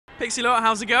Pixie Lott,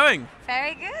 how's it going?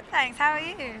 Very good, thanks. How are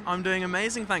you? I'm doing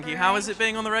amazing, thank you. How is it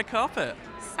being on the red carpet?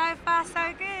 So far,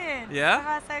 so good. Yeah? So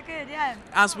far, so good, yeah.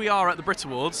 As we are at the BRIT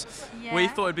Awards, Yeah. we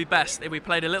thought it'd be best if we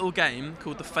played a little game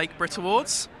called the Fake BRIT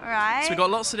Awards. Right. So we've got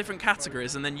lots of different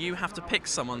categories, and then you have to pick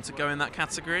someone to go in that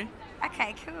category.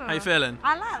 Okay, cool. How you feeling?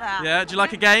 I like that. Yeah? Do you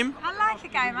like a game? I like a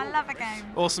game. I love a game.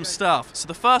 Awesome stuff. So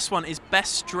the first one is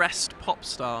Best Dressed Pop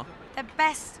Star. The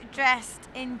best dressed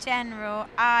in general,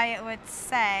 I would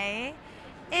say,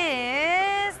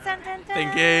 is... Dun, dun, dun.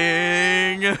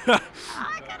 Thinking.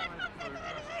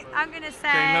 I'm going to Getting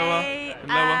say...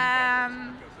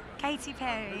 lower. Katy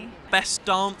Perry. Best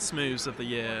Dance Moves of the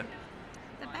year.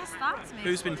 The best dance move.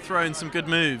 Who's been throwing some good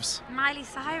moves? Miley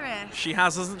Cyrus. She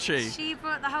has, hasn't she? She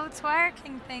brought the whole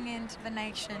twerking thing into the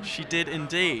nation. She did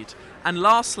indeed. And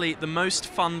lastly, the most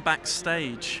fun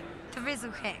backstage. The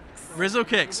Rizzle kicks. Rizzle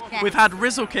kicks. Yes. We've had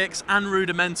Rizzle kicks and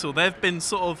Rudimental. They've been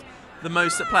sort of the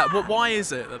most at play. Why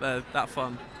is it that they're that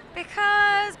fun?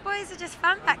 Because boys are just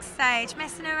fun backstage,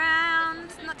 messing around,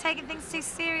 not taking things too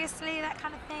seriously, that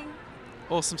kind of thing.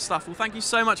 Awesome stuff. Well, thank you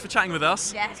so much for chatting with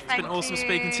us. Yes, It's been awesome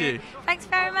speaking to you. Thanks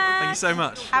very much. Thank you so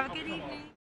much. Have a good evening.